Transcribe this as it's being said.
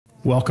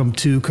Welcome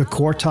to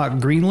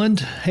Qaqortoq, Greenland.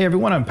 Hey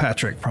everyone, I'm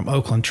Patrick from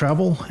Oakland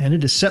Travel, and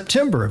it is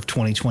September of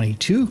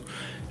 2022.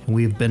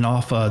 We've been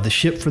off the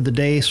ship for the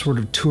day, sort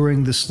of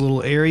touring this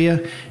little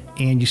area,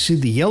 and you see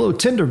the yellow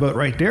tender boat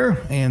right there,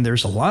 and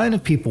there's a line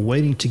of people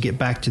waiting to get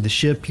back to the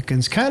ship. You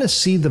can kind of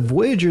see the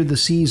Voyager, the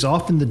seas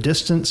off in the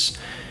distance.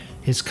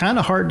 It's kind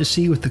of hard to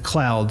see with the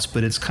clouds,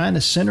 but it's kind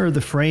of center of the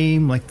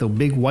frame, like the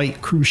big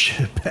white cruise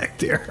ship back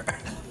there.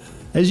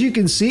 As you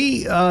can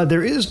see,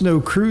 there is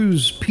no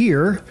cruise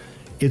pier.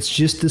 It's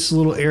just this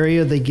little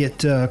area. They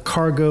get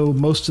cargo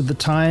most of the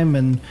time,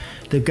 and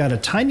they've got a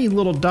tiny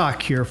little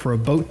dock here for a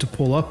boat to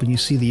pull up, and you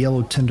see the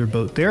yellow tender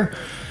boat there.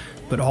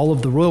 But all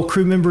of the royal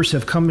crew members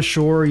have come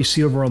ashore. You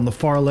see over on the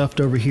far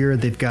left over here,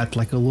 they've got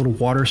like a little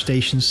water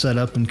station set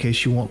up in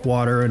case you want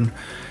water, and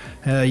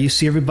you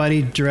see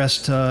everybody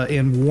dressed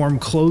in warm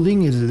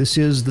clothing. This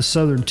is the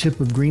southern tip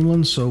of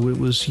Greenland, so it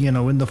was, you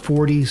know, in the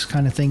 40s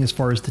kind of thing as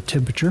far as the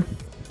temperature.